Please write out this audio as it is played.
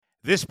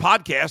This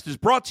podcast is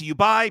brought to you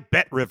by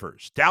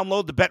BetRivers.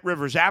 Download the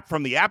BetRivers app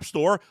from the App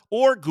Store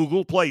or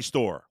Google Play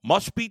Store.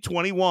 Must be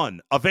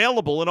 21.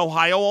 Available in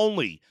Ohio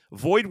only.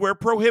 Void where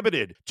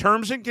prohibited.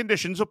 Terms and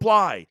conditions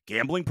apply.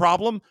 Gambling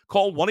problem?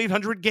 Call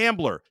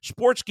 1-800-GAMBLER.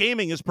 Sports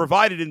gaming is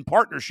provided in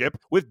partnership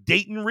with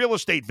Dayton Real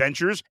Estate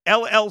Ventures,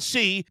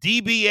 LLC,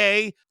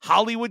 DBA,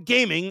 Hollywood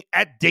Gaming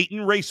at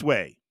Dayton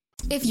Raceway.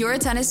 If you're a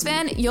tennis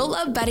fan, you'll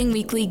love Betting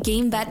Weekly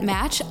Game Bet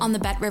Match on the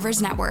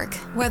BetRivers Network.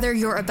 Whether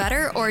you're a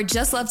bettor or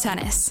just love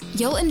tennis,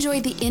 you'll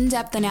enjoy the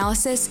in-depth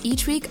analysis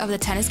each week of the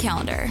tennis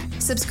calendar.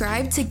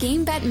 Subscribe to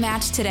Game Bet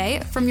Match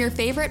today from your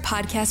favorite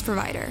podcast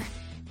provider.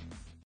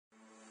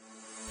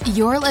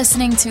 You're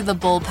listening to The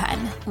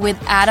Bullpen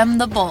with Adam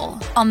the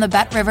Bull on the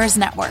BetRivers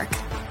Network.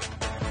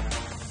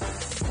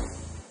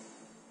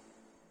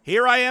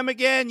 Here I am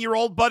again, your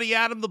old buddy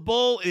Adam the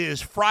Bull. It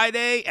is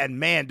Friday, and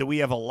man, do we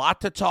have a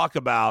lot to talk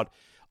about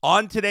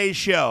on today's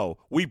show.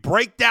 We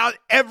break down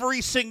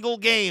every single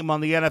game on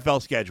the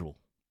NFL schedule.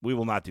 We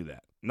will not do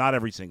that. Not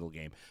every single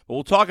game. But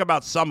we'll talk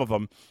about some of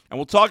them, and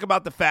we'll talk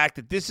about the fact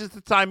that this is the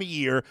time of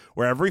year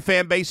where every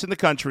fan base in the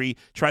country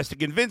tries to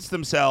convince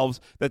themselves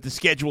that the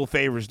schedule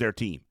favors their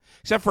team.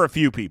 Except for a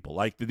few people,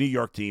 like the New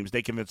York teams.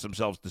 They convince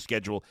themselves the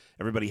schedule,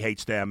 everybody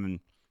hates them, and,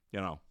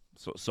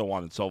 so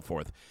on and so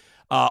forth.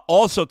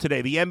 Also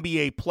today, the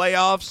NBA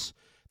playoffs,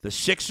 the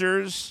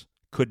Sixers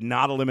could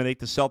not eliminate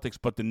the Celtics,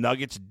 but the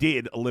Nuggets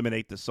did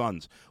eliminate the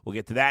Suns. We'll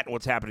get to that and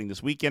what's happening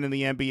this weekend in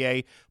the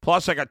NBA.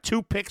 Plus, I got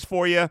 2 picks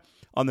for you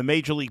on the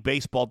Major League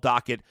Baseball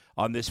docket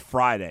on this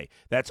Friday.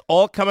 That's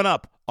all coming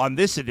up on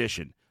this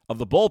edition of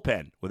The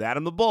Bullpen with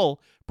Adam the Bull,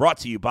 brought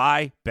to you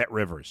by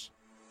BetRivers.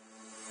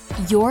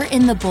 You're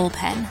in The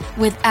Bullpen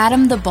with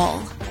Adam the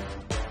Bull.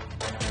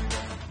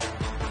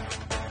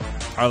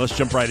 All right, let's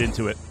jump right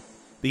into it.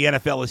 The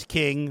NFL is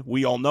king.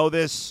 We all know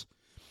this.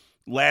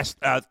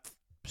 The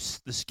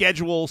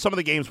schedule, some of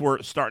the games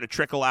were starting to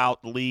trickle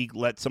out. The league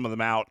let some of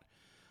them out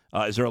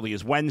as early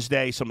as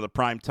Wednesday, some of the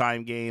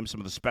primetime games, some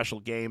of the special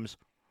games.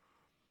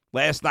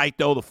 Last night,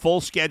 though, the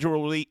full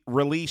schedule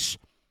release.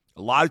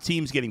 A lot of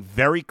teams getting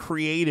very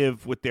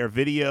creative with their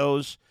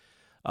videos.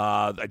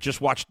 I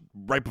just watched,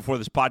 right before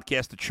this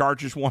podcast, the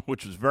Chargers one,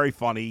 which was very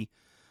funny.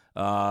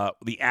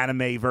 The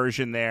anime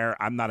version there.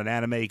 I'm not an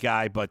anime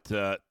guy, but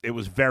it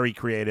was very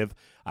creative.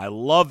 I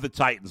love the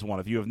Titans one.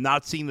 If you have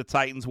not seen the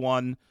Titans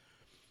one,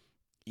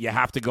 you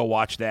have to go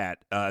watch that,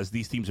 as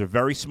these teams are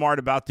very smart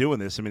about doing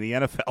this. I mean, the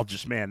NFL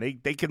just, man,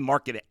 they can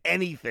market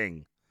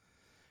anything.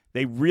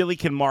 They really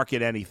can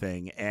market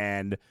anything.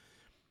 And,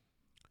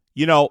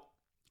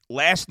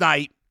 last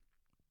night,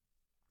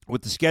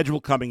 with the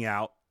schedule coming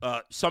out,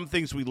 some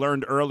things we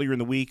learned earlier in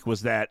the week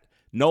was that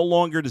no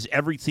longer does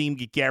every team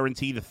get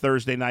guaranteed a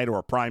Thursday night or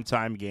a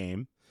primetime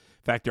game.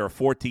 In fact, there are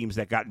 4 teams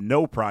that got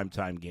no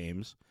primetime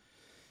games.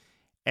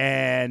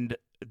 And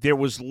there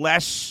was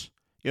less,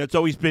 it's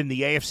always been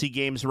the AFC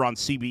games are on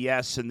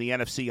CBS and the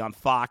NFC on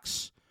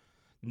Fox,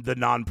 the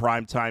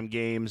non-primetime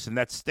games. And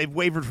they've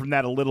wavered from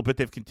that a little bit.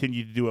 They've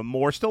continued to do it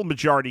more. Still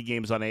majority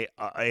games on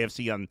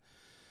AFC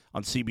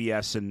on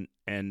CBS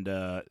and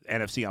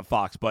NFC on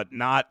Fox, but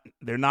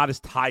they're not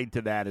as tied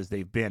to that as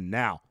they've been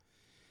now.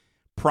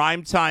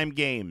 Primetime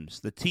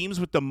games, the teams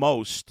with the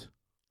most,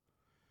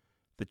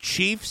 the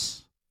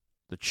Chiefs,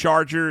 the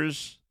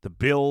Chargers, the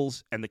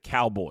Bills, and the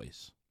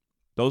Cowboys.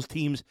 Those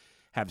teams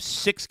have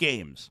 6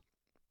 games.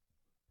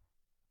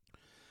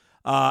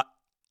 I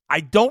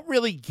don't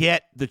really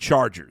get the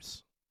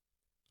Chargers.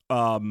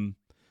 The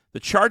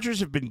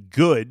Chargers have been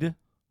good,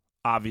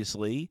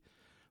 obviously,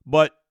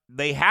 but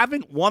they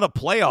haven't won a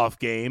playoff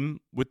game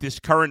with this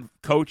current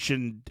coach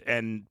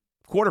and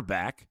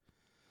quarterback.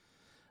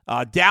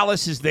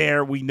 Dallas is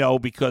there, we know,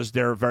 because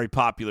they're a very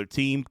popular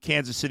team.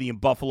 Kansas City and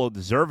Buffalo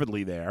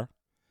deservedly there.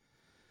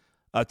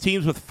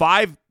 Teams with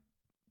 5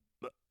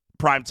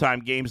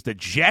 primetime games, the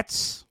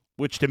Jets,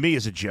 which to me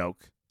is a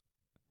joke.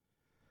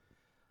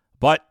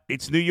 But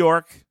it's New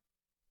York.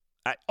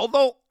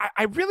 Although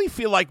I really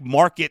feel like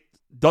market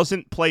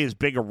doesn't play as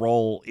big a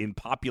role in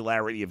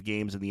popularity of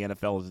games in the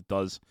NFL as it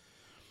does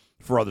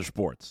for other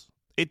sports.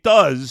 It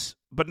does,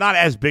 but not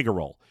as big a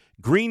role.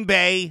 Green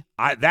Bay,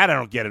 I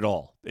don't get at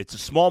all. It's a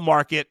small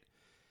market.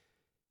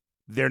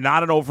 They're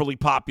not an overly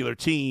popular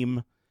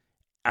team,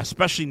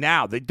 especially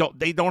now. They don't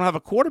have a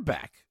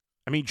quarterback.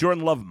 I mean,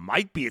 Jordan Love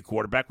might be a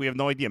quarterback. We have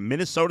no idea.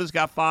 Minnesota's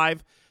got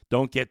 5.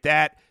 Don't get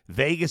that.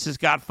 Vegas has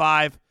got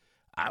 5.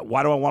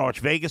 Why do I want to watch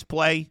Vegas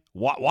play?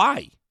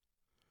 Why?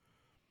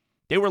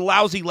 They were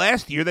lousy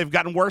last year. They've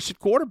gotten worse at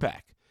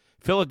quarterback.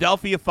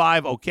 Philadelphia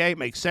 5, okay,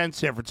 makes sense.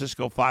 San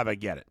Francisco 5, I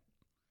get it.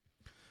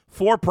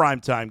 4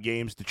 primetime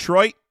games.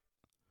 Detroit,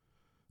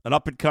 an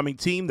up-and-coming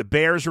team. The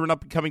Bears are an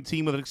up-and-coming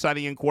team with an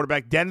exciting young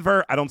quarterback.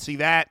 Denver, I don't see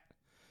that.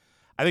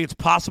 I think it's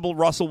possible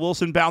Russell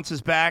Wilson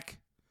bounces back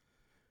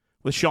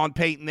with Sean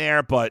Payton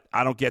there, but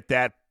I don't get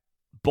that.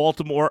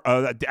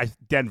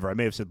 Denver, I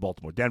may have said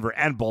Baltimore. Denver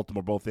and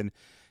Baltimore both in.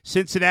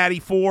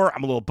 Cincinnati 4,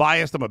 I'm a little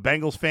biased. I'm a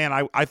Bengals fan.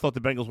 I thought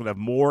the Bengals would have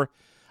more.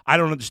 I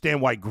don't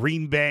understand why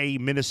Green Bay,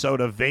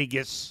 Minnesota,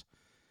 Vegas,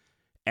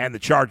 And the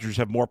Chargers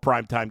have more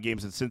primetime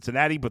games than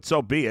Cincinnati, but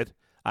so be it.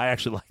 I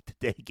actually like the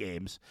day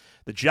games.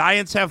 The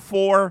Giants have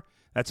 4.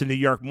 That's a New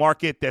York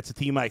market. That's a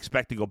team I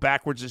expect to go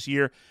backwards this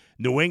year.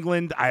 New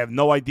England, I have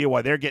no idea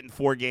why they're getting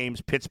 4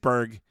 games.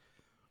 Pittsburgh,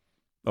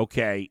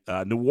 okay.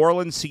 New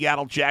Orleans,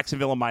 Seattle,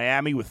 Jacksonville, and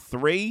Miami with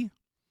 3.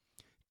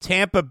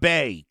 Tampa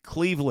Bay,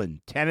 Cleveland,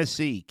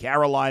 Tennessee,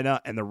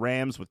 Carolina, and the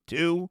Rams with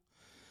 2.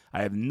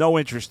 I have no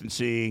interest in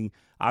seeing.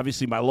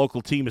 Obviously, my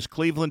local team is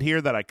Cleveland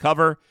here that I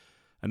cover.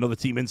 I know the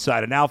team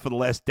inside and out for the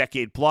last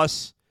decade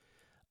plus.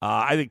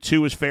 I think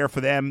 2 is fair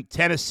for them.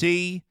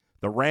 Tennessee,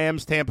 the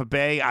Rams, Tampa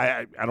Bay.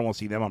 I don't want to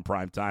see them on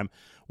primetime.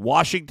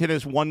 Washington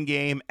is 1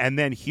 game. And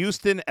then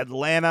Houston,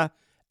 Atlanta,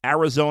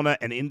 Arizona,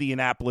 and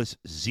Indianapolis,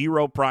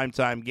 0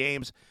 primetime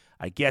games.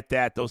 I get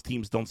that. Those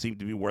teams don't seem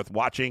to be worth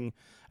watching.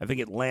 I think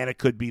Atlanta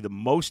could be the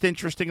most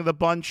interesting of the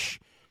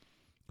bunch,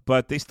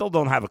 but they still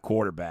don't have a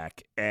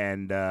quarterback.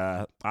 And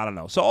I don't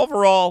know. So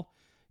overall,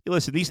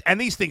 listen,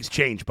 these things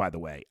change, by the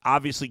way.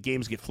 Obviously,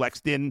 games get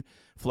flexed in,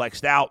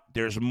 flexed out.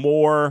 There's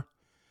more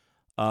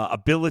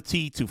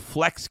ability to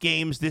flex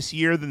games this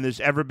year than there's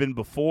ever been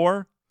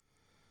before.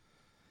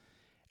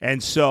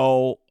 And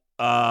so,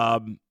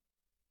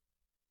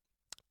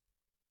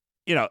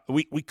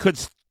 we could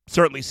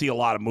certainly see a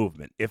lot of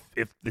movement.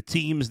 If the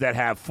teams that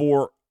have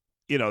 4,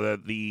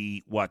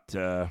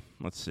 let's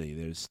see,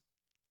 there's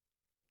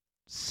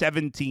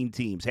 17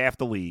 teams, half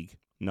the league.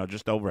 No,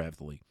 just over half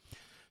the league.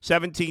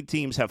 17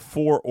 teams have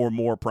 4 or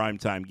more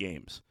primetime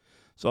games.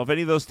 So if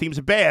any of those teams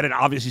are bad, and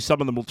obviously some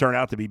of them will turn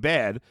out to be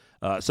bad,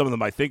 some of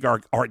them I think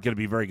aren't going to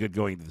be very good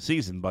going into the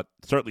season, but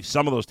certainly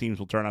some of those teams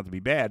will turn out to be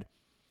bad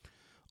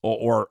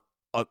or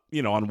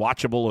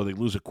unwatchable, or they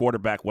lose a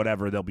quarterback,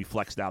 whatever, they'll be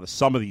flexed out of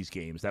some of these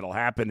games. That'll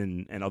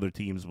happen, and other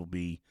teams will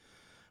be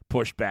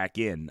pushed back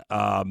in.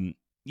 I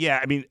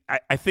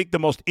think the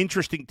most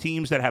interesting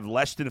teams that have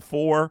less than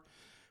 4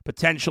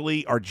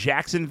 potentially are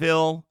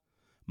Jacksonville,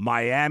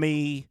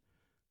 Miami,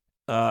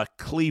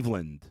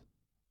 Cleveland.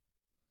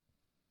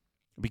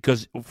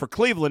 Because for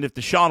Cleveland, if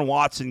Deshaun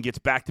Watson gets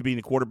back to being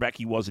the quarterback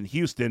he was in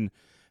Houston,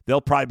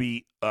 they'll probably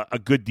be a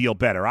good deal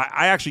better.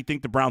 I actually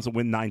think the Browns will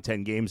win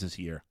 9-10 games this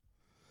year.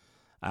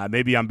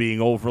 Maybe I'm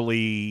being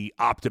overly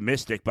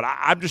optimistic, but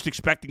I'm just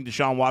expecting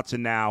Deshaun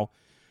Watson now,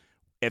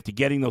 after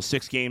getting those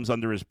 6 games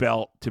under his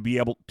belt, to be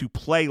able to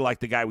play like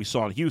the guy we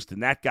saw in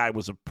Houston. That guy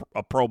was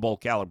a Pro Bowl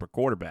caliber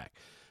quarterback,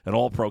 an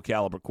All-Pro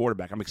caliber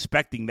quarterback. I'm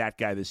expecting that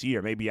guy this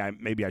year. Maybe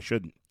I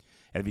shouldn't.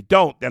 And if you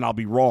don't, then I'll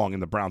be wrong,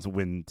 and the Browns will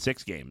win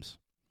 6 games.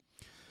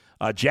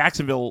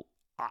 Jacksonville,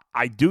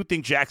 I do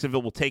think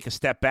Jacksonville will take a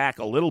step back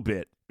a little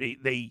bit.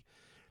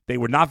 They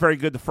were not very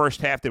good the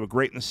first half. They were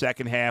great in the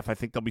second half. I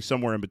think they'll be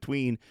somewhere in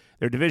between.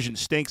 Their division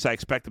stinks. I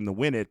expect them to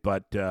win it.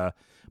 But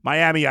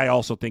Miami, I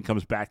also think,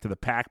 comes back to the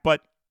pack.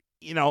 But,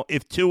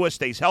 if Tua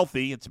stays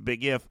healthy, it's a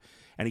big if,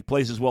 and he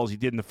plays as well as he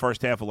did in the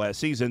first half of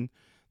last season,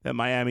 then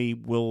Miami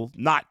will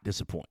not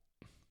disappoint.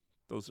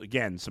 Those,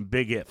 again, some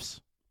big ifs.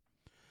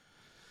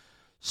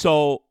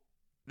 So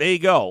there you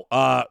go.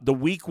 The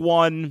week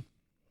 1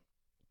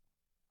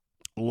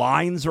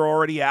 lines are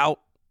already out.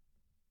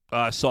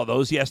 Saw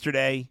those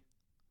yesterday.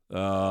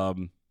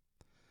 In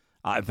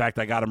fact,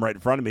 I got them right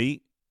in front of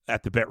me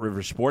at the Bet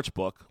Rivers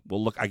Sportsbook.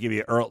 We'll look. I give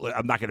you early.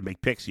 I'm not going to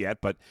make picks yet,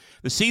 but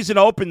the season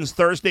opens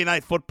Thursday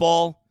Night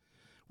Football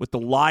with the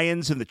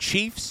Lions and the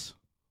Chiefs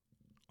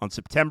on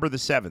September the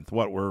 7th.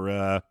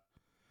 We're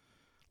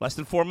less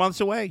than 4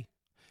 months away.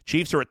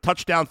 Chiefs are a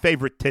touchdown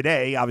favorite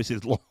today. Obviously,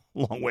 it's a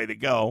long way to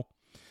go.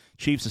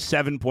 Chiefs a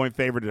 7-point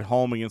favorite at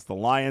home against the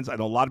Lions. I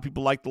know a lot of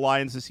people like the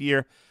Lions this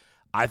year.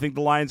 I think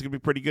the Lions are going to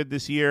be pretty good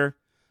this year,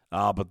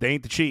 but they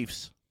ain't the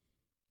Chiefs.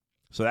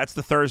 So that's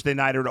the Thursday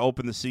nighter to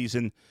open the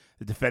season.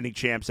 The defending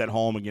champs at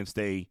home against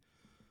an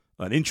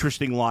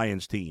interesting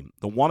Lions team.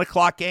 The 1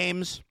 o'clock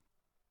games,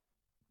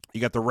 you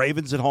got the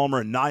Ravens at home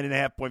are a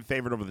 9.5-point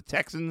favorite over the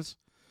Texans.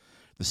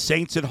 The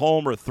Saints at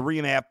home are a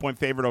 3.5-point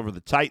favorite over the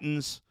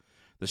Titans.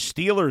 The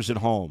Steelers at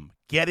home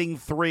getting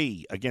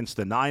 3 against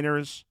the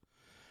Niners.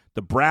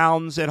 The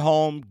Browns at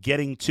home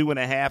getting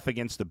 2.5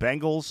 against the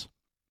Bengals.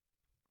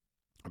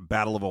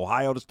 Battle of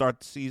Ohio to start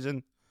the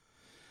season.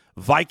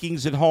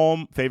 Vikings at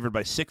home favored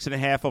by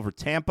 6.5 over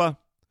Tampa.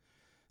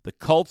 The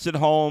Colts at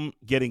home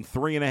getting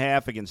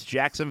 3.5 against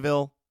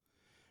Jacksonville.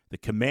 The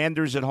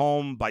Commanders at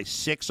home by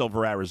 6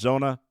 over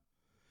Arizona.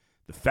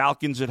 The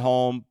Falcons at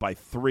home by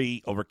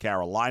 3 over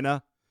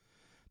Carolina.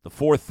 The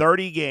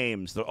 4:30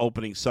 games, the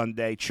opening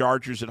Sunday,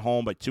 Chargers at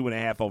home by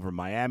 2.5 over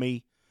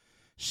Miami.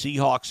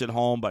 Seahawks at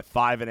home by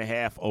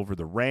 5.5 over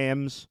the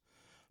Rams.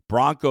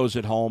 Broncos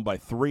at home by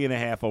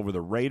 3.5 over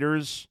the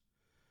Raiders.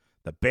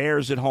 The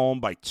Bears at home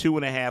by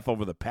 2.5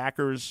 over the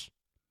Packers.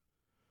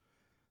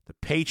 The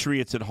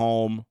Patriots at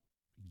home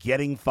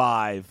getting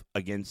 5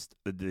 against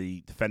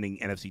the defending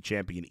NFC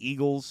champion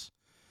Eagles.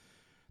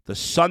 The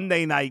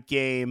Sunday night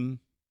game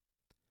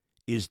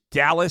is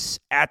Dallas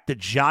at the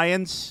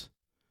Giants.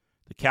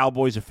 The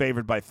Cowboys are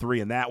favored by 3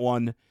 in that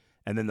one.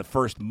 And then the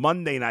first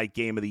Monday night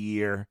game of the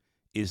year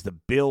is the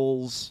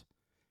Bills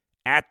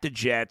at the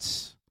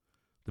Jets.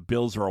 The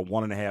Bills are a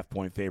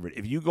 1.5-point favorite.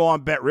 If you go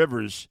on Bet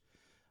Rivers,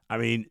 I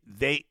mean,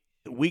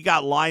 we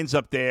got lines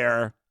up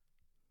there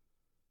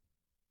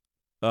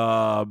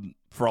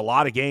for a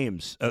lot of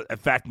games. In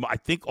fact, I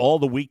think all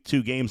the Week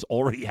 2 games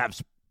already have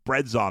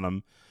spreads on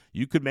them.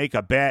 You could make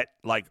a bet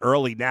like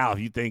early now if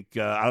you think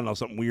I don't know,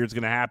 something weird's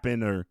going to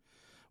happen or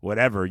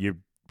whatever.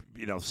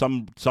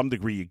 Some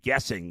degree you're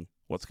guessing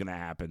what's going to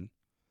happen.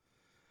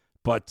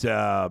 But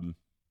the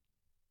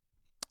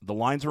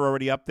lines are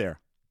already up there.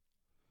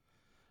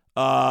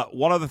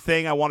 One other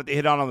thing I wanted to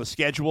hit on the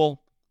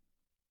schedule,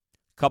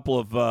 a couple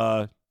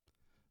of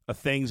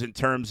things in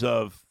terms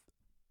of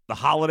the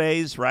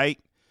holidays, right?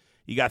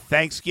 You got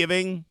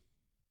Thanksgiving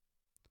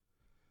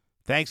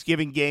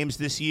games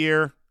this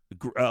year.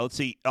 Let's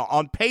see.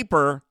 On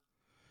paper,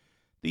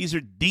 these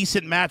are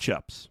decent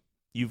matchups.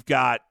 You've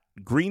got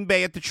Green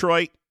Bay at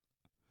Detroit,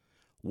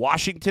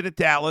 Washington at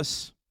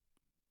Dallas,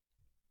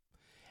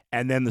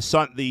 and then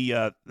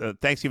the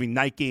Thanksgiving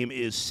night game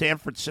is San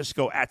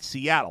Francisco at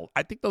Seattle.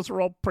 I think those are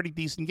all pretty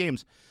decent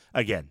games.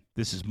 Again,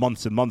 this is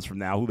months and months from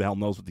now. Who the hell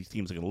knows what these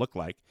teams are going to look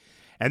like?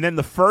 And then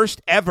the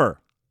first ever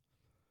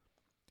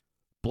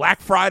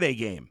Black Friday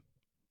game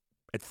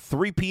at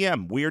 3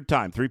 p.m., weird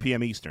time, 3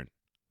 p.m. Eastern.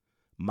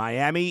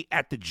 Miami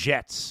at the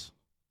Jets.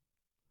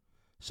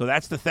 So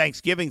that's the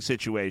Thanksgiving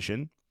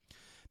situation.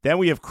 Then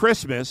we have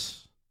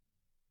Christmas.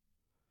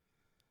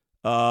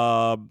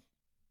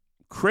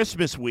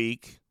 Christmas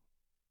week.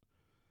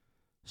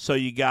 So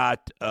you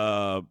got,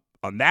 on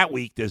that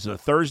week, there's a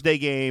Thursday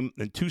game,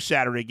 then 2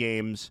 Saturday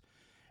games,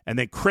 and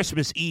then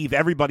Christmas Eve.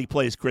 Everybody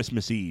plays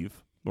Christmas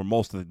Eve, or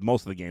most of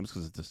the games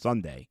because it's a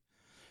Sunday.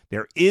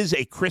 There is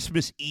a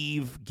Christmas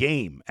Eve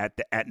game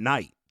at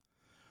night.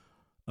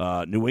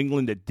 New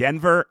England at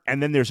Denver,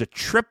 and then there's a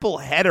triple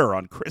header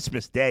on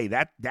Christmas Day.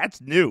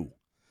 That's new.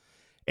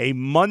 A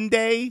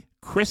Monday,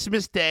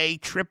 Christmas Day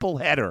triple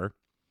header.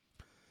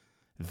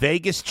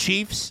 Vegas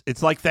Chiefs,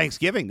 it's like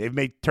Thanksgiving.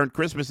 They've turned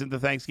Christmas into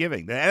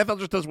Thanksgiving. The NFL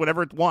just does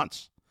whatever it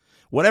wants.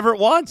 Whatever it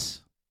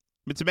wants.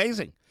 It's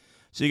amazing.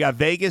 So you got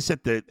Vegas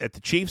at the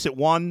Chiefs at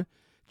 1,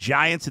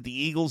 Giants at the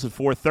Eagles at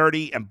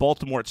 4:30, and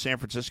Baltimore at San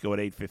Francisco at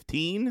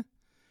 8:15.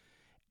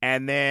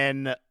 And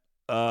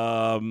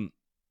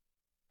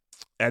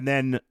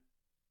then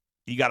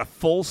you got a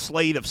full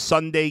slate of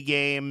Sunday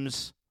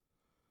games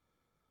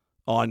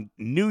on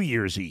New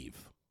Year's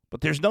Eve.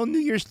 But there's no New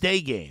Year's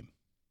Day game.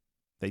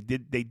 They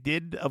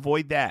did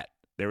avoid that.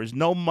 There is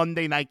no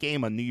Monday night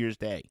game on New Year's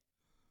Day.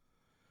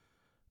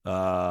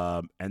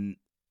 And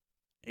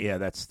yeah,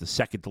 that's the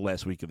second to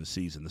last week of the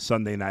season. The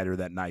Sunday nighter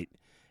that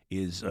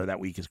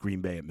week is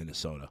Green Bay at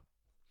Minnesota.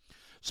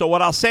 So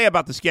what I'll say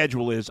about the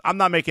schedule is I'm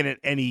not making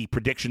any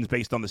predictions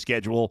based on the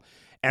schedule.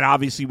 And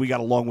obviously we got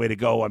a long way to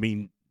go. I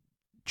mean,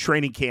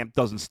 training camp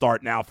doesn't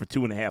start now for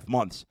 2.5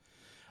 months.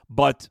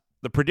 But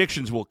the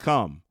predictions will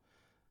come.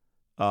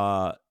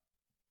 But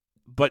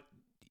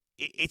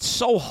it's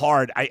so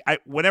hard.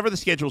 Whenever the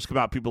schedules come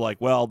out, people are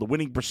like, well, the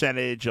winning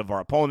percentage of our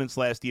opponents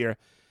last year,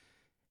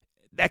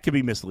 that could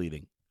be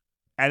misleading.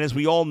 And as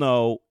we all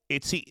know,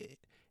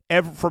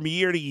 from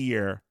year to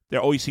year,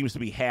 there always seems to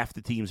be half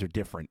the teams are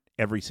different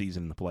every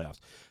season in the playoffs.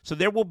 So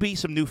there will be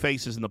some new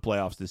faces in the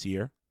playoffs this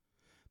year.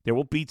 There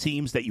will be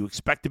teams that you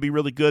expect to be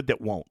really good that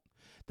won't.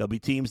 There'll be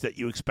teams that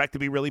you expect to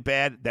be really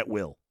bad that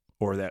will,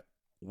 or that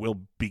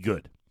will be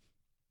good.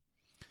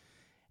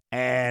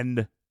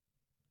 And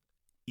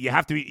you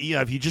have to be,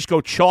 if you just go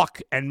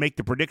chalk and make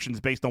the predictions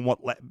based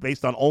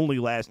on only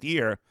last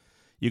year,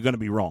 you're going to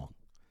be wrong.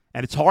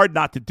 And it's hard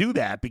not to do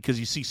that because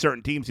you see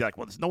certain teams, you're like,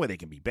 well, there's no way they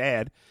can be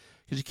bad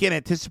because you can't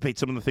anticipate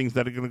some of the things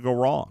that are going to go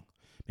wrong.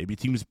 Maybe a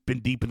team's been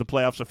deep in the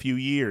playoffs a few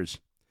years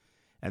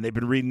and they've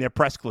been reading their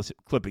press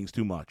clippings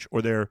too much,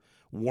 or they're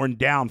worn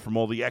down from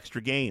all the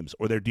extra games,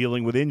 or they're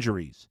dealing with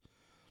injuries.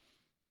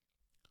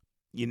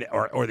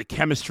 Or the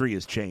chemistry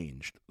has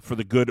changed for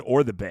the good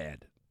or the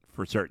bad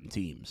for certain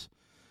teams.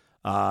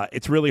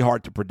 It's really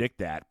hard to predict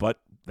that, but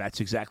that's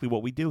exactly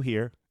what we do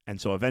here. And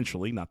so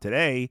eventually, not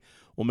today,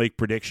 we'll make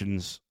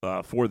predictions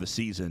for the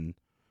season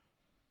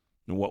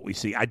and what we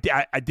see. I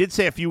did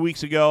say a few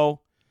weeks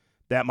ago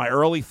that my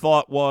early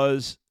thought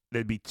was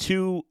there'd be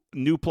 2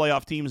 new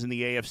playoff teams in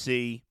the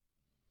AFC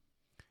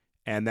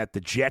and that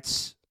the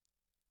Jets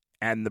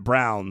and the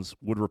Browns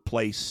would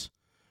replace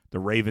the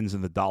Ravens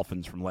and the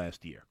Dolphins from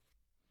last year.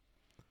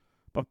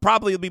 But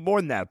probably it'll be more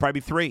than that.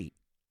 Probably 3.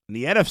 In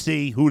the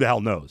NFC, who the hell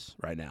knows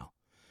right now?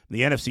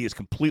 The NFC is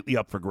completely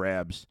up for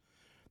grabs.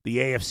 The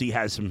AFC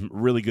has some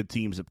really good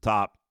teams up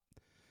top.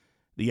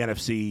 The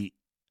NFC,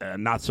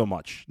 not so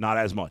much. Not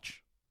as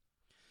much.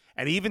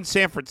 And even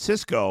San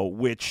Francisco,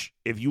 which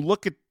if you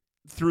look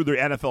through their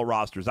NFL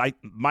rosters,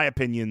 my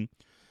opinion,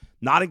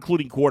 not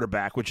including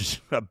quarterback, which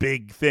is a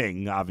big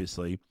thing,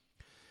 obviously,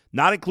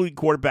 not including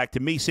quarterback,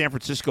 to me, San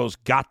Francisco's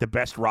got the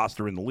best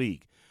roster in the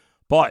league.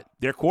 But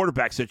their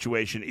quarterback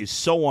situation is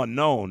so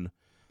unknown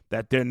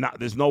that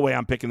there's no way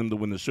I'm picking them to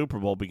win the Super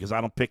Bowl because I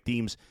don't pick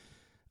teams.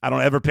 I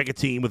don't ever pick a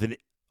team with an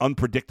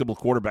unpredictable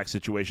quarterback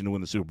situation to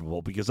win the Super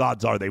Bowl because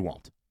odds are they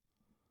won't.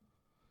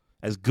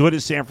 as good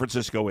as San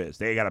Francisco is.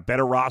 They got a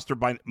better roster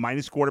by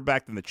minus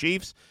quarterback than the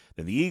Chiefs,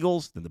 than the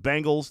Eagles, than the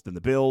Bengals, than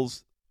the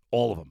Bills,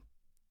 all of them.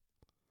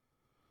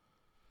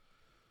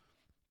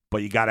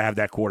 But you got to have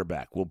that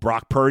quarterback. Will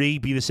Brock Purdy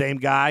be the same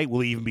guy?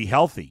 Will he even be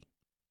healthy?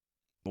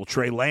 Will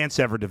Trey Lance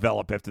ever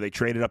develop after they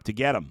traded up to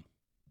get him?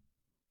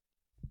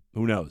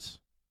 Who knows?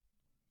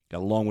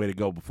 Got a long way to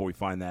go before we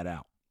find that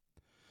out.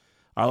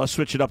 All right, let's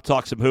switch it up,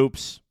 talk some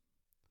hoops.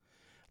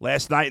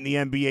 Last night in the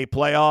NBA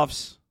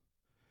playoffs,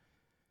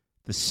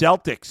 the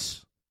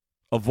Celtics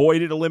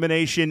avoided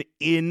elimination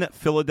in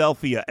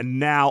Philadelphia, and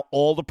now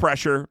all the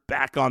pressure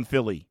back on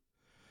Philly.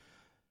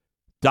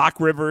 Doc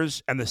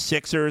Rivers and the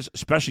Sixers,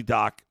 especially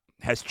Doc,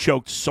 has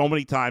choked so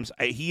many times.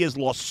 He has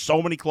lost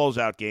so many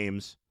closeout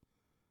games.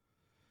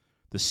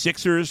 The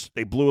Sixers,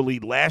 they blew a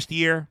lead last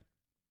year.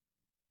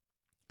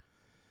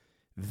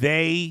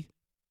 They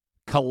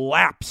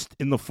collapsed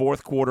in the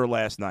fourth quarter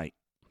last night.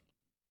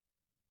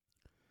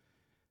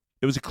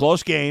 It was a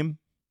close game,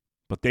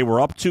 but they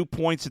were up 2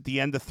 points at the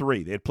end of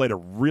 3. They had played a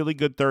really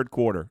good third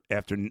quarter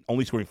after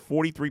only scoring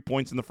 43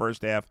 points in the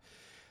first half.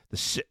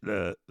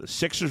 The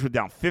Sixers were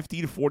down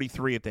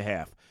 50-43 at the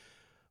half.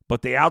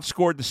 But they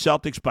outscored the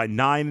Celtics by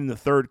 9 in the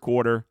third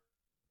quarter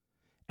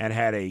and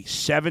had a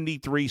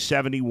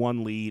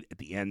 73-71 lead at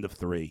the end of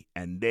 3.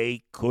 And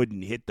they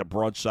couldn't hit the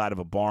broadside of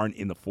a barn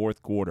in the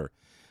fourth quarter.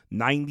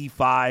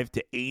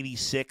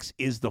 95-86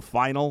 is the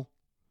final.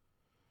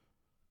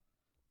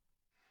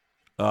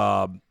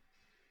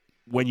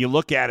 When you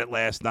look at it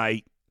last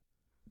night,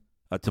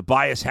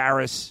 Tobias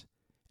Harris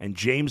and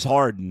James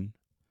Harden,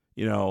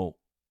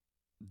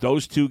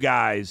 those two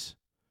guys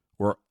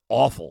were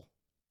awful.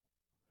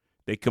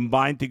 They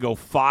combined to go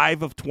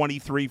 5 of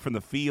 23 from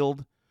the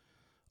field,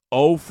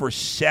 0 for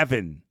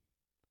 7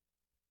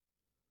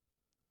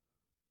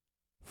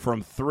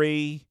 from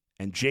 3,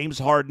 and James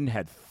Harden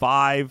had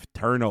 5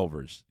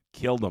 turnovers.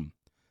 Killed them.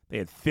 They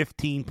had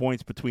 15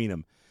 points between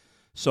them.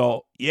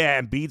 So,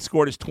 yeah, Embiid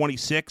scored his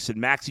 26,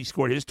 and Maxey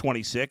scored his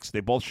 26.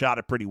 They both shot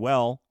it pretty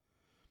well.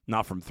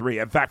 Not from 3.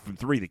 In fact, from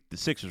 3, the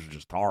Sixers were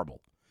just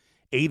horrible.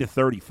 8 of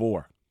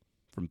 34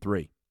 from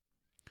 3.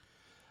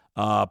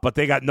 But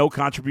they got no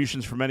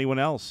contributions from anyone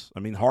else. I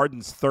mean,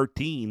 Harden's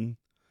 13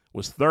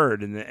 was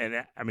third,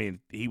 and I mean,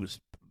 he was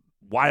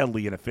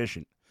wildly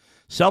inefficient.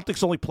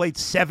 Celtics only played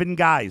 7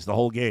 guys the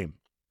whole game.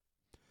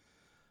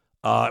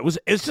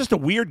 It's just a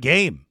weird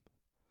game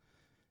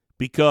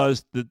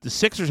because the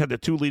Sixers had the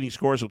 2 leading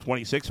scorers with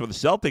 26. For the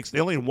Celtics, they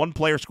only had 1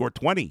 player score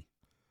 20.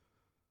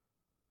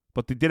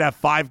 But they did have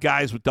 5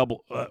 guys with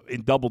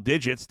in double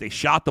digits. They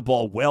shot the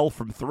ball well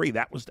from 3.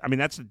 That's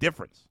the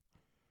difference.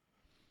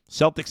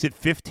 Celtics hit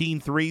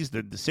 15 threes.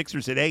 The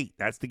Sixers hit 8.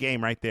 That's the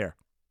game right there.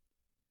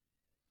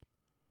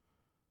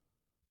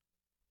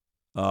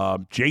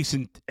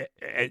 Jason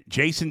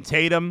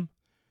Tatum,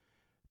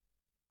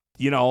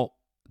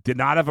 did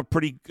not have a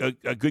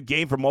good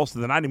game for most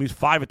of the night. He was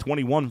 5 of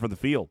 21 from the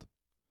field.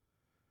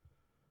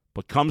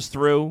 But comes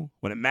through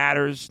when it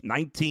matters.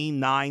 19,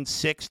 9,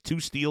 6, 2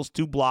 steals,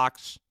 2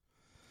 blocks.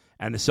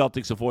 And the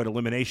Celtics avoid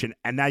elimination.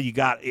 And now you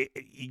got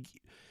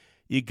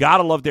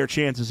to love their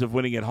chances of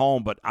winning at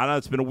home. But I know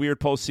it's been a weird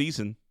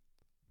postseason.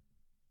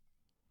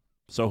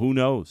 So who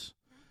knows?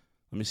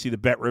 Let me see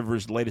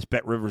the latest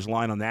Bet Rivers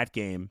line on that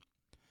game.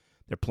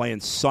 They're playing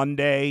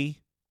Sunday,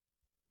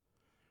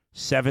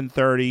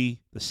 7:30.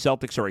 The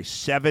Celtics are a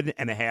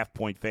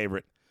 7.5-point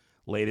favorite.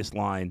 Latest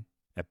line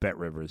at Bet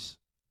Rivers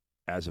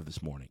as of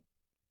this morning.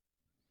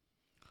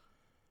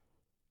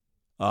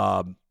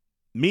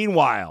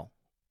 Meanwhile,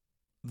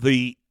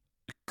 the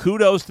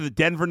kudos to the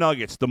Denver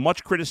Nuggets, the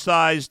much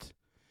criticized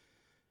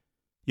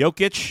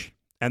Jokic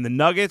and the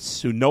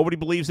Nuggets, who nobody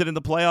believes in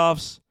the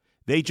playoffs.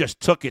 They just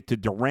took it to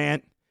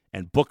Durant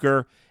and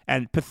Booker,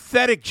 and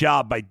pathetic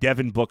job by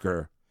Devin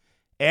Booker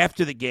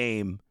after the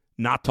game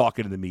not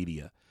talking to the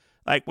media.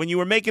 Like when you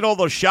were making all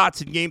those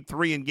shots in Game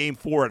 3 and Game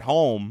 4 at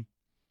home,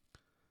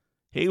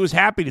 he was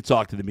happy to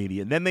talk to the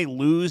media. And then they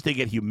lose, they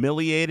get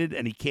humiliated,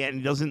 and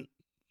he doesn't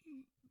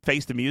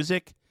face the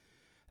music.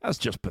 That's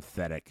just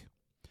pathetic.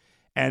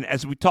 And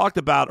as we talked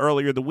about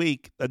earlier in the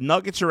week, the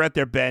Nuggets are at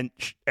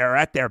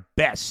their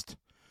best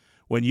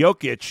when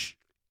Jokic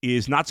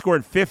is not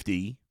scoring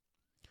 50,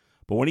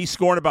 but when he's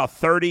scoring about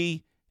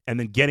 30 and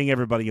then getting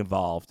everybody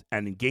involved.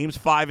 And in games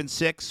 5 and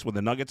 6, when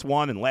the Nuggets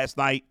won, and last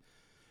night,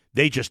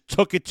 they just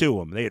took it to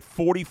them. They had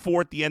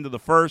 44 at the end of the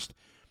first,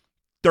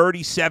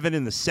 37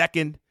 in the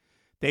second.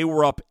 They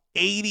were up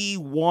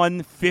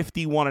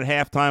 81-51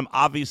 at halftime.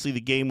 Obviously,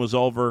 the game was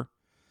over.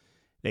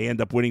 They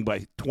end up winning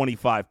by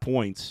 25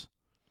 points.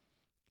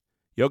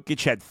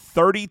 Jokic had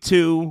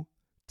 32,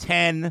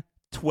 10,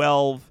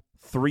 12,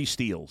 3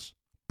 steals.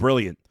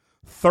 Brilliant.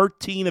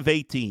 13 of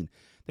 18.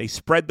 They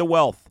spread the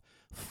wealth.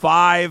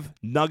 5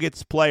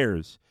 Nuggets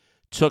players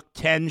took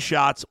 10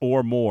 shots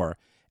or more.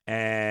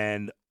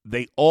 And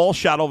they all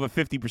shot over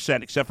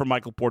 50%, except for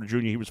Michael Porter Jr.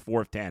 He was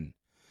 4 of 10.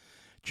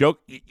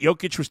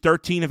 Jokic was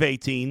 13 of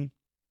 18.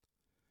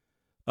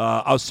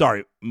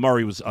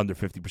 Murray was under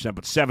 50%,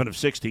 but 7 of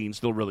 16,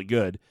 still really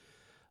good.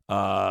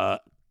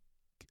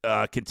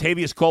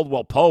 Kentavious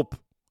Caldwell-Pope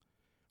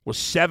was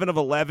 7 of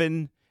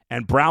 11,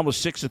 and Brown was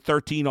 6 of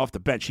 13 off the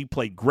bench. He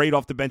played great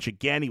off the bench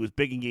again. He was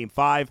big in Game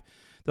 5.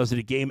 Does it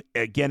again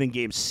in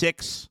Game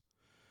 6.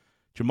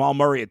 Jamal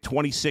Murray had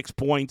 26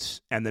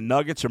 points, and the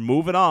Nuggets are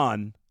moving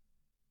on.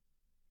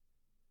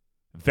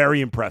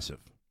 Very impressive.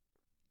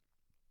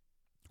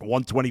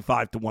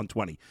 125 to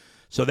 120.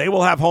 So they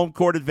will have home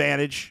court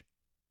advantage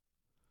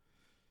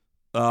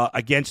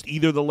against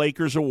either the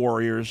Lakers or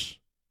Warriors.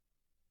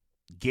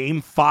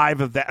 Game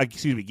 6 of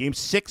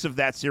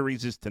that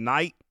series is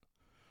tonight.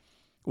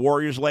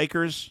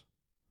 Warriors-Lakers.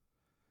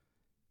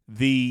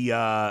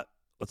 Let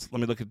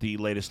me look at the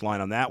latest line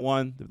on that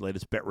one. The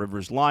latest Bet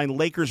Rivers line.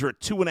 Lakers are a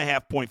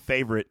 2.5-point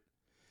favorite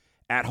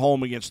at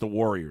home against the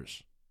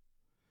Warriors.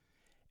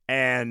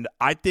 And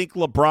I think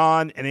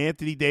LeBron and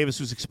Anthony Davis,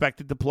 who's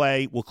expected to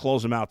play, will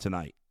close them out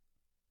tonight.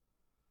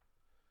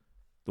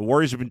 The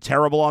Warriors have been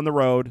terrible on the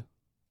road.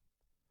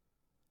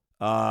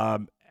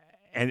 And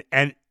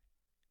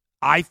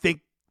I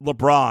think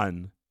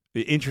LeBron,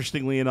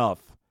 interestingly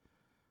enough,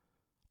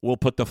 will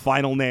put the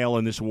final nail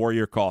in this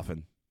Warrior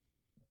coffin.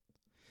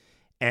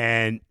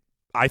 And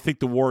I think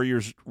the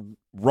Warriors'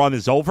 run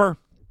is over.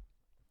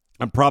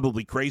 I'm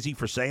probably crazy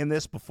for saying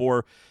this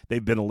before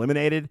they've been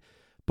eliminated,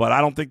 but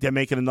I don't think they're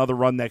making another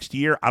run next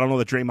year. I don't know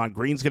that Draymond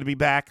Green's going to be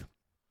back.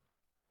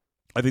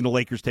 I think the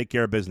Lakers take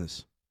care of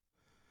business.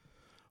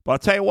 But I'll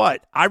tell you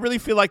what, I really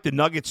feel like the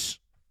Nuggets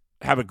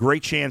have a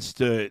great chance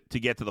to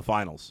get to the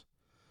finals.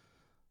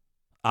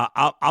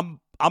 I'm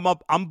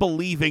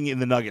believing in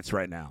the Nuggets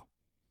right now.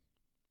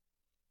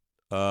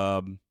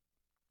 The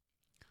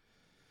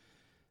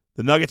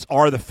Nuggets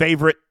are the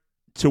favorite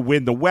to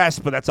win the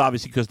West, but that's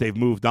obviously because they've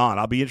moved on.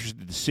 I'll be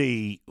interested to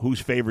see who's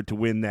favored to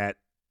win that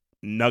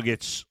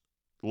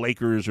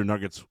Nuggets-Lakers or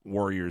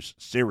Nuggets-Warriors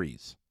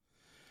series.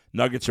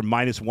 Nuggets are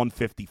minus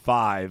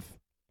 155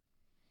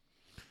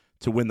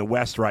 to win the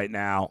West right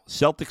now.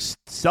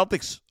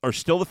 Celtics are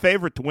still the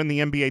favorite to win the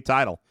NBA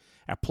title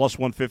at plus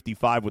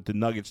 155 with the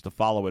Nuggets to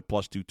follow at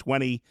plus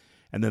 220,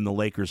 and then the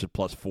Lakers at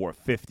plus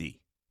 450.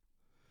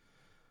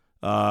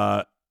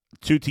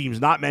 Two teams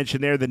not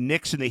mentioned there, the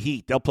Knicks and the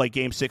Heat. They'll play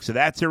Game 6 of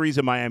that series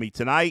in Miami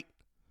tonight.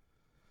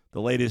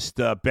 The latest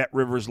Bet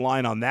Rivers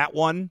line on that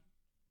one.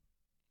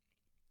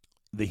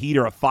 The Heat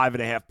are a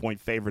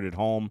 5.5-point favorite at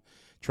home,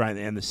 trying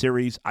to end the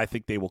series. I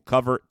think they will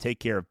cover, take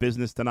care of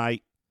business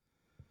tonight.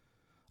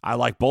 I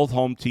like both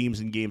home teams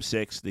in Game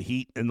 6, the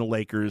Heat and the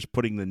Lakers,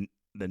 putting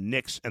the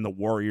Knicks and the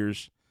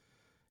Warriors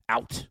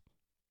out.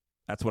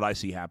 That's what I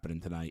see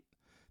happening tonight.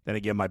 Then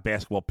again, my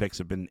basketball picks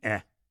have been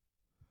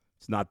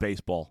It's not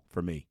baseball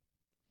for me.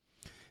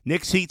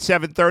 Knicks Heat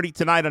 7:30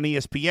 tonight on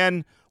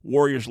ESPN.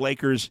 Warriors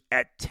Lakers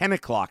at 10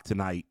 o'clock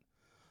tonight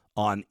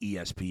on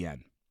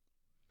ESPN.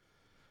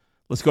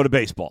 Let's go to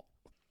baseball.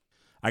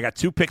 I got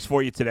 2 picks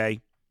for you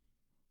today.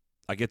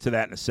 I'll get to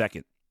that in a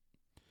second.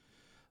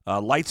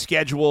 Light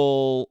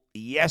schedule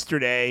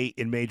yesterday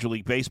in Major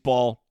League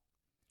Baseball.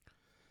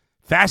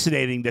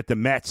 Fascinating that the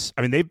Mets,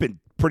 they've been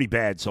pretty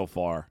bad so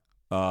far.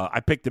 I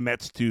picked the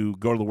Mets to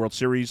go to the World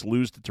Series,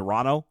 lose to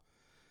Toronto.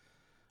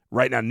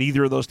 Right now,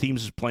 neither of those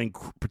teams is playing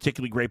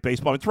particularly great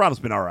baseball. Toronto's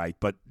been all right,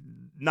 but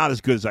not as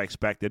good as I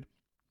expected.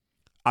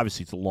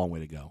 Obviously, it's a long way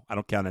to go. I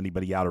don't count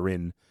anybody out or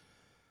in.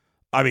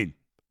 I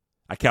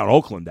count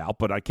Oakland out,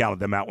 but I counted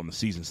them out when the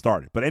season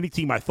started. But any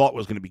team I thought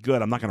was going to be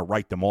good, I'm not going to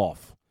write them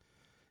off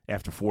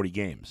after 40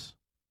 games.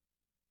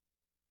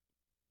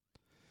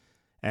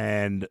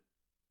 And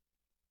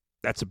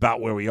that's about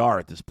where we are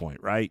at this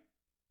point, right?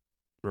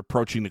 We're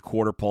approaching the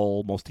quarter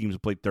pole. Most teams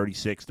have played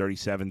 36,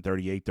 37,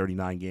 38,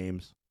 39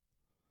 games.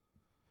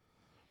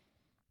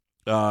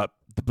 But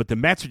the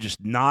Mets are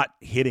just not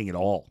hitting at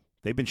all.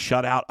 They've been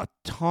shut out a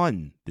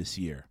ton this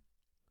year.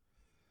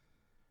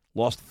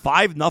 Lost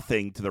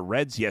 5-0 to the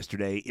Reds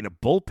yesterday in a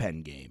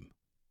bullpen game.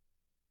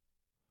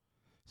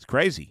 It's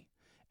crazy.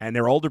 And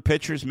their older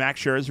pitchers,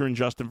 Max Scherzer and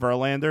Justin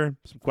Verlander,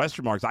 some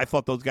question marks. I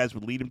thought those guys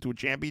would lead them to a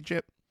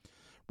championship.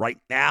 Right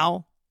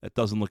now, that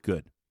doesn't look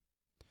good.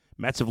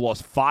 Mets have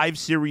lost 5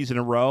 series in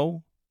a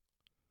row.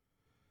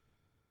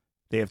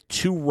 They have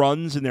 2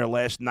 runs in their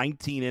last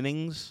 19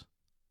 innings.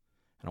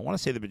 And I want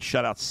to say they've been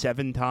shut out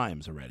 7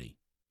 times already.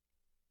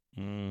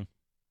 Why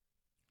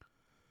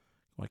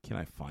can't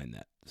I find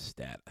that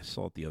stat? I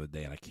saw it the other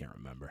day and I can't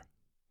remember.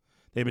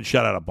 They've been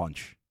shut out a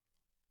bunch.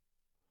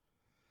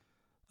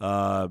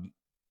 There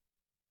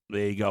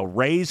you go.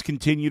 Rays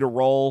continue to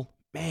roll.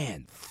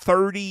 Man,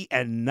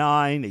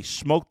 30-9. They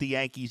smoked the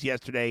Yankees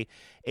yesterday,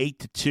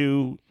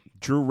 8-2.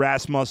 Drew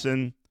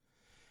Rasmussen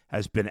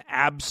has been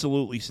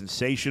absolutely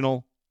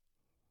sensational.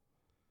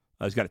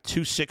 He's got a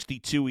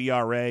 2.62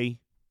 ERA.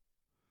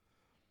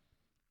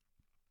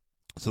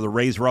 So the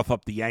Rays rough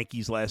up the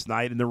Yankees last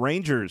night. And the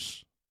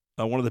Rangers,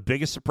 one of the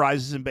biggest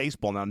surprises in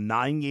baseball. Now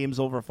 9 games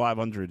over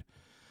 500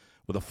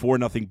 with a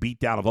 4-0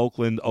 beatdown of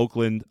Oakland.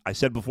 Oakland, I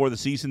said before the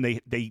season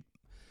that they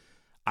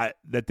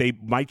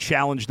might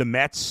challenge the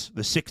Mets,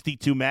 the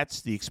 62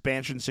 Mets, the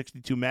expansion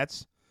 62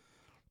 Mets,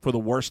 for the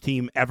worst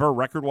team ever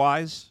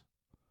record-wise.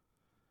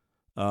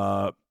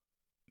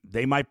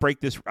 they might break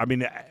this. I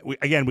mean, we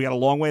got a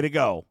long way to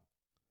go.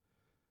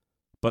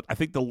 But I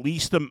think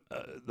the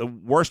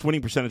worst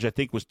winning percentage, I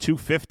think, was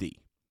 .250,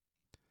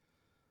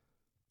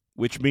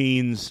 which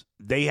means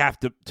they have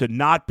to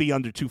not be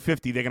under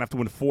 .250. They're going to have to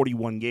win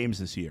 41 games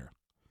this year.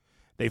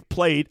 They've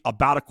played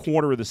about a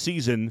quarter of the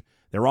season.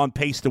 They're on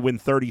pace to win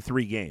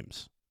 33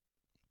 games,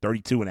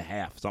 32 and a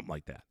half, something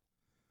like that.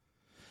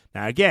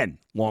 Now, again,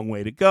 long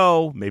way to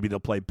go. Maybe they'll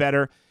play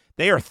better.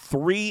 They are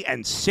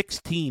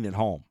 3-16 at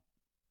home.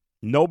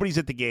 Nobody's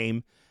at the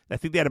game. I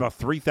think they had about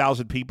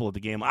 3,000 people at the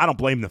game. I don't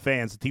blame the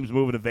fans. The team's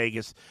moving to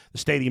Vegas. The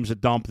stadium's a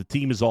dump. The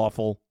team is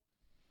awful.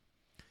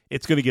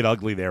 It's going to get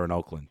ugly there in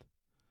Oakland.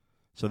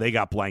 So they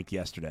got blanked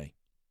yesterday.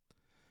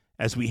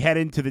 As we head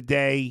into the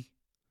day,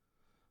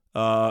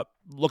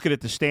 looking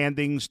at the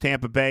standings,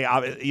 Tampa Bay,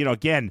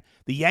 again,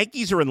 the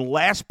Yankees are in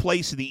last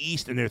place in the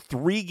East, and they're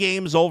 3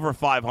 games over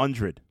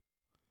 500,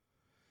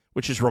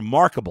 which is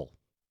remarkable.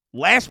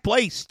 Last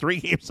place, 3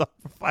 games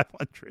over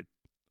 500.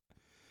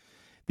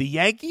 The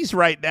Yankees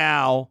right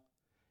now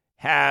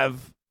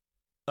have,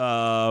 the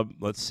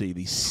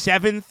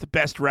 7th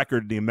best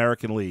record in the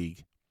American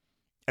League,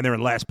 and they're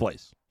in last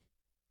place.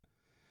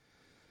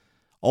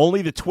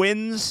 Only the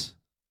Twins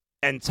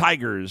and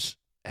Tigers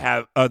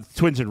have,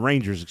 Twins and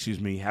Rangers,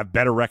 have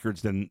better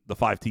records than the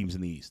 5 teams in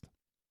the East.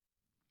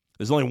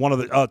 There's only one of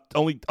the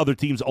only other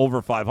teams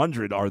over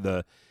 500 are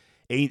the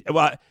 8.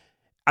 Well,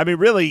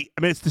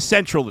 it's the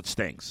Central that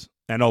stinks,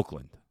 and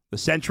Oakland. The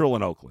Central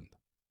and Oakland.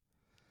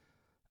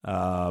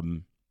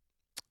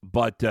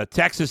 But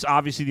Texas,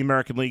 obviously, the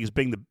American League has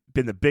been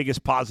the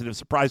biggest positive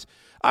surprise.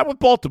 I'm with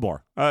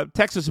Baltimore.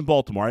 Texas and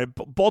Baltimore.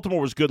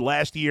 Baltimore was good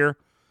last year,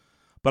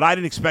 but I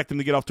didn't expect them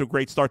to get off to a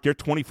great start. They're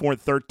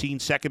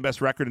 24-13, second best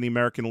record in the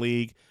American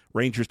League.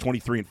 Rangers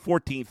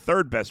 23-14,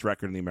 third best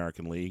record in the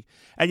American League.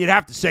 And you'd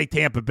have to say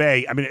Tampa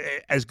Bay.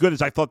 As good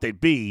as I thought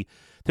they'd be,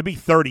 to be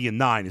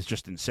 30-9 is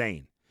just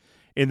insane.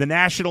 In the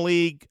National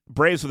League,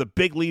 Braves with a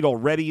big lead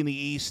already in the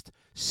East,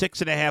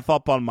 6.5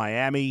 up on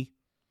Miami.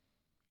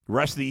 The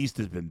rest of the East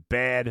has been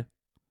bad.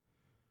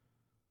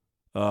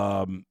 They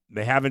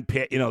haven't,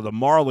 the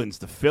Marlins,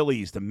 the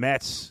Phillies, the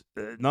Mets.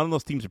 None of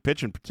those teams are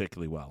pitching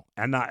particularly well,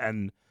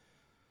 I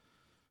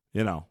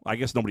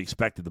guess nobody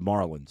expected the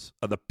Marlins.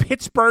 The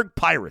Pittsburgh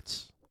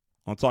Pirates.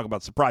 I'll talk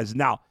about surprises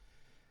now.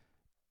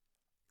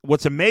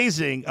 What's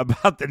amazing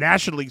about the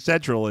National League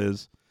Central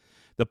is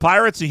the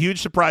Pirates a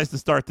huge surprise to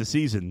start the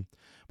season.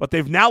 But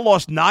they've now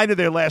lost 9 of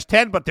their last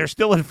 10, but they're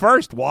still in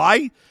first.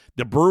 Why?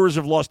 The Brewers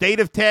have lost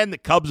 8 of 10. The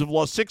Cubs have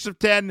lost 6 of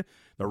 10.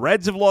 The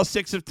Reds have lost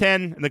 6 of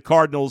 10. And the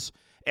Cardinals,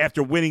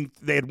 after winning,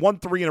 they had won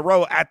 3 in a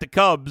row at the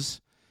Cubs,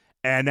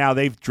 and now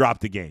they've dropped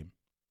the game.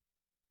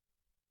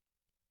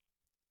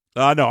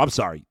 No, I'm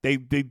sorry. They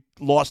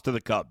lost to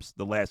the Cubs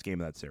the last game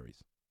of that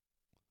series.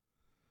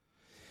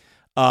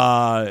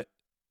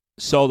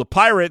 So the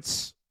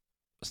Pirates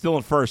still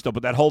in first, though,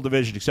 but that whole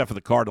division, except for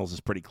the Cardinals, is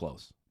pretty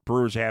close.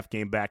 Brewers half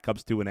game back,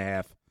 Cubs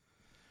 2.5,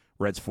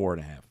 Reds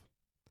 4.5.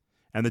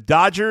 And the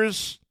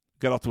Dodgers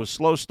got off to a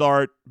slow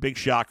start. Big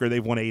shocker.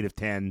 They've won 8 of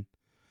 10,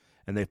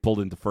 and they've pulled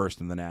into first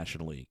in the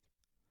National League.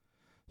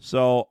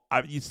 So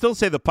you'd still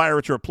say the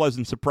Pirates are a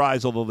pleasant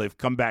surprise, although they've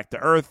come back to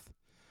earth.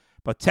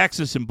 But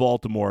Texas and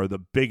Baltimore are the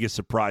biggest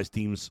surprise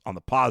teams on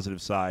the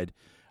positive side.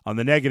 On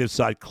the negative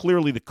side,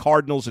 clearly the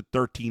Cardinals at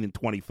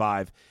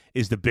 13-25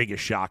 is the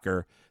biggest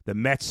shocker. The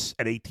Mets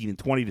at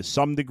 18-20 to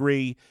some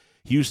degree.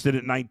 Houston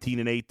at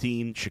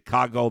 19-18,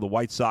 Chicago, the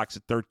White Sox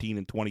at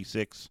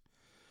 13-26.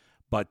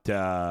 But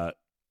I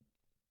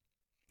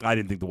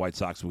didn't think the White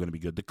Sox were going to be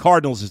good. The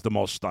Cardinals is the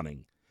most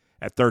stunning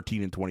at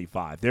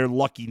 13-25. They're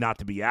lucky not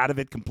to be out of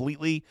it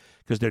completely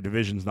because their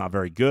division's not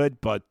very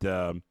good. But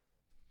there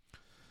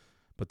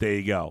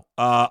you go.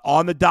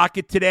 On the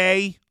docket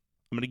today,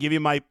 I'm going to give you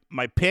my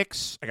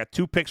picks. I got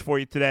 2 picks for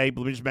you today.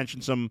 But let me just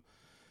mention some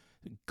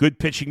good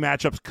pitching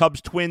matchups.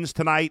 Cubs-Twins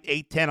tonight,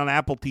 8:10 on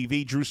Apple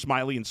TV. Drew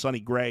Smyly and Sonny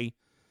Gray.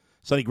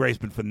 Sonny Gray's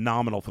been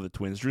phenomenal for the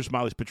Twins. Drew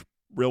Smyly's pitched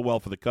real well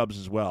for the Cubs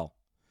as well.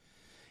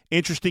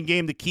 Interesting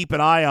game to keep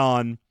an eye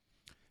on.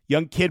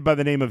 Young kid by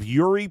the name of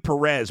Yuri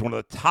Perez, one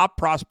of the top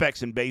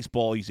prospects in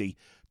baseball. He's a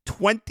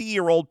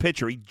 20-year-old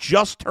pitcher. He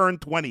just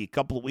turned 20 a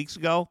couple of weeks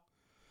ago,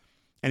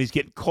 and he's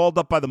getting called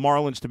up by the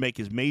Marlins to make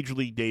his major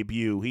league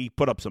debut. He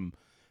put up some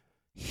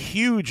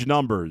huge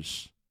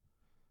numbers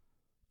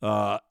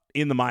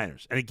in the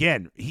minors. And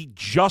again, he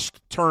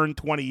just turned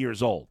 20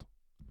 years old.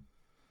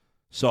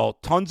 So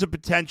tons of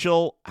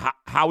potential.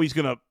 How he's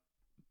going to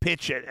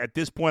pitch at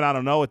this point, I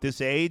don't know, at this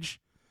age.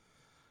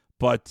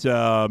 But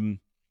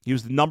he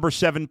was the number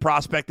 7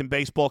 prospect in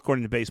baseball,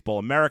 according to Baseball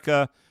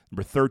America.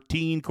 Number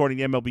 13, according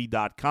to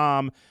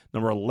MLB.com.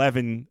 Number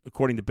 11,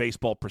 according to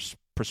Baseball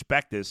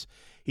Prospectus.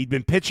 He'd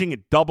been pitching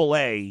at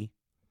Double-A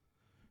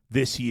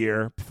this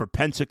year for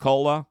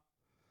Pensacola.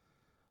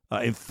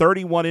 In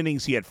 31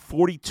 innings, he had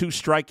 42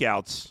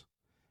 strikeouts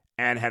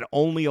and had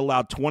only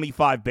allowed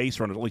 25 base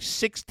runners, only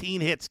 16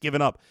 hits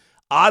given up.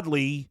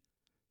 Oddly,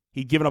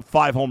 he'd given up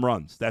 5 home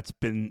runs. That's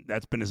been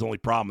his only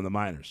problem in the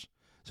minors.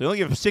 So he only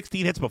gave up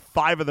 16 hits, but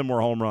 5 of them were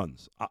home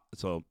runs.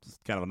 So it's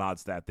kind of an odd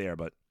stat there.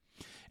 But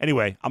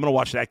Anyway, I'm going to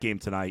watch that game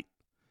tonight,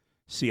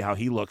 see how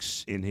he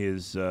looks in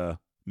his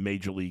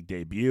Major League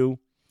debut.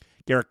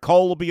 Garrett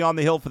Cole will be on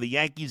the hill for the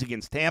Yankees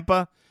against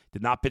Tampa.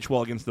 Did not pitch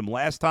well against them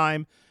last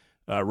time.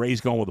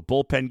 Ray's going with a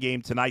bullpen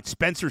game tonight.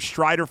 Spencer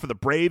Strider for the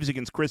Braves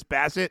against Chris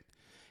Bassett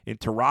in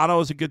Toronto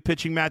is a good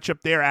pitching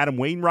matchup there. Adam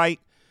Wainwright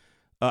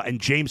and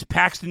James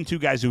Paxton, two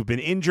guys who have been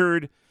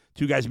injured,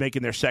 two guys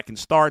making their second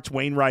starts.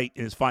 Wainwright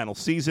in his final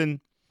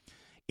season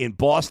in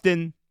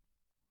Boston.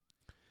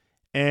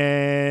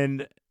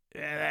 And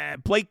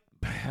Blake,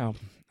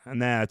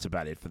 that's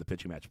about it for the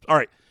pitching matchups. All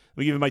right, let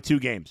me give you my two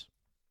games.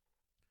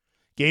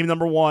 Game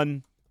number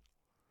one,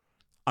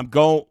 I'm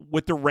going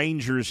with the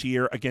Rangers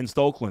here against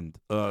Oakland.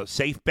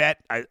 Safe bet.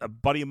 A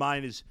buddy of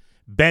mine is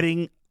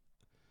betting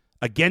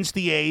against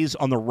the A's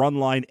on the run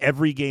line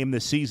every game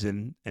this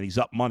season, and he's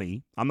up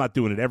money. I'm not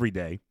doing it every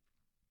day.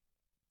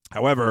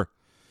 However,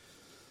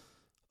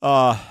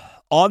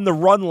 on the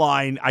run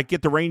line, I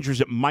get the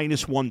Rangers at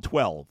minus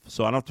 112,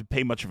 so I don't have to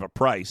pay much of a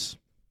price.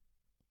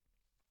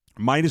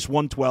 Minus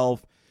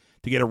 112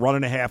 to get a run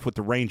and a half with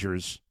the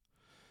Rangers.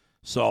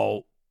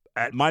 So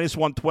at minus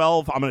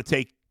 112, I'm going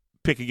to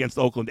pick against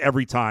Oakland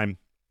every time.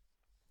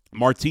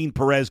 Martin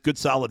Perez, good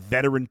solid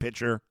veteran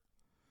pitcher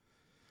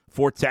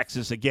for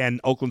Texas. Again,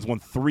 Oakland's won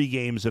 3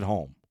 games at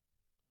home.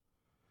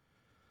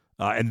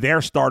 And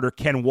their starter,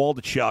 Ken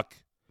Waldachuk,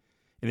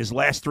 in his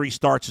last 3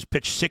 starts has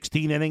pitched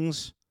 16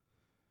 innings.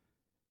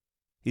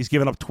 He's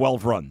given up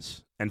 12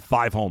 runs and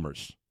 5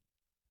 homers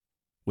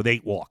with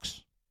 8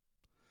 walks.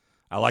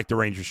 I like the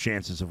Rangers'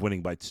 chances of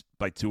winning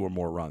by 2 or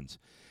more runs.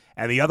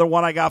 And the other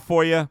one I got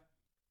for you,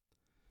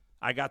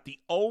 I got the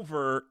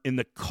over in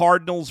the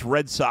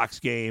Cardinals-Red Sox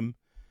game.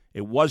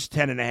 It was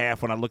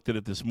 10.5 when I looked at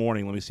it this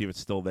morning. Let me see if it's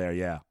still there.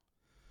 Yeah.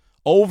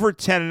 Over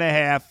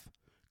 10.5,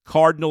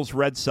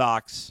 Cardinals-Red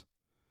Sox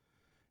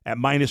at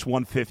minus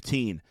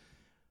 115.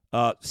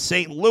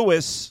 St.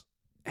 Louis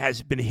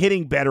has been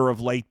hitting better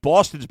of late.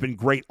 Boston's been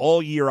great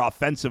all year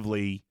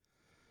offensively.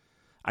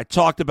 I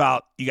talked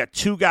about you got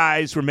 2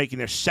 guys who are making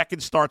their second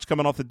starts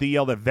coming off the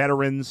DL. They're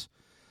veterans.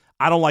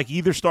 I don't like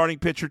either starting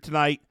pitcher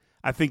tonight.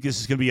 I think this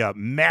is going to be a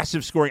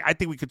massive scoring. I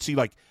think we could see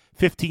like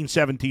 15,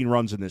 17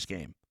 runs in this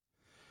game.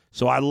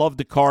 So I love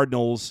the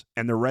Cardinals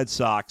and the Red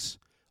Sox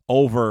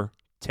over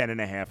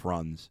 10.5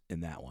 runs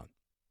in that one.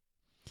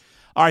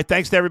 All right,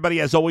 thanks to everybody,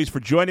 as always, for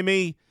joining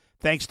me.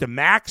 Thanks to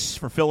Max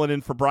for filling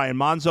in for Brian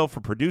Monzo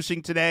for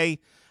producing today.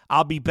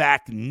 I'll be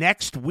back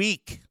next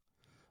week.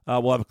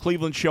 We'll have a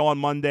Cleveland show on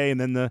Monday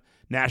and then the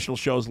national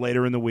shows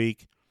later in the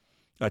week.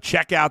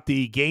 Check out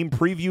the game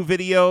preview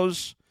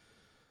videos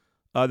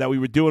that we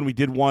were doing. We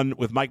did one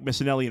with Mike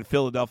Missinelli in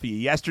Philadelphia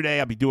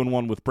yesterday. I'll be doing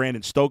one with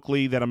Brandon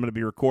Stokely that I'm going to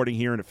be recording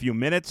here in a few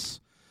minutes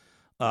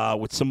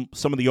with some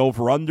of the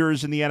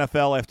over-unders in the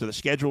NFL after the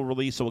schedule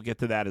release, so we'll get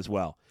to that as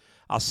well.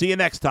 I'll see you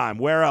next time.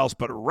 Where else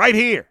but right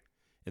here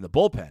in the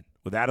bullpen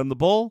with Adam the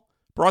Bull,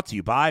 brought to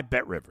you by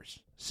Bet Rivers.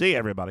 See you,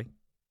 everybody.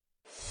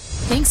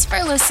 Thanks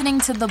for listening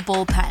to The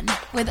Bullpen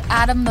with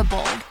Adam the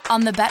Bull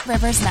on the Bet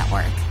Rivers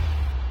Network.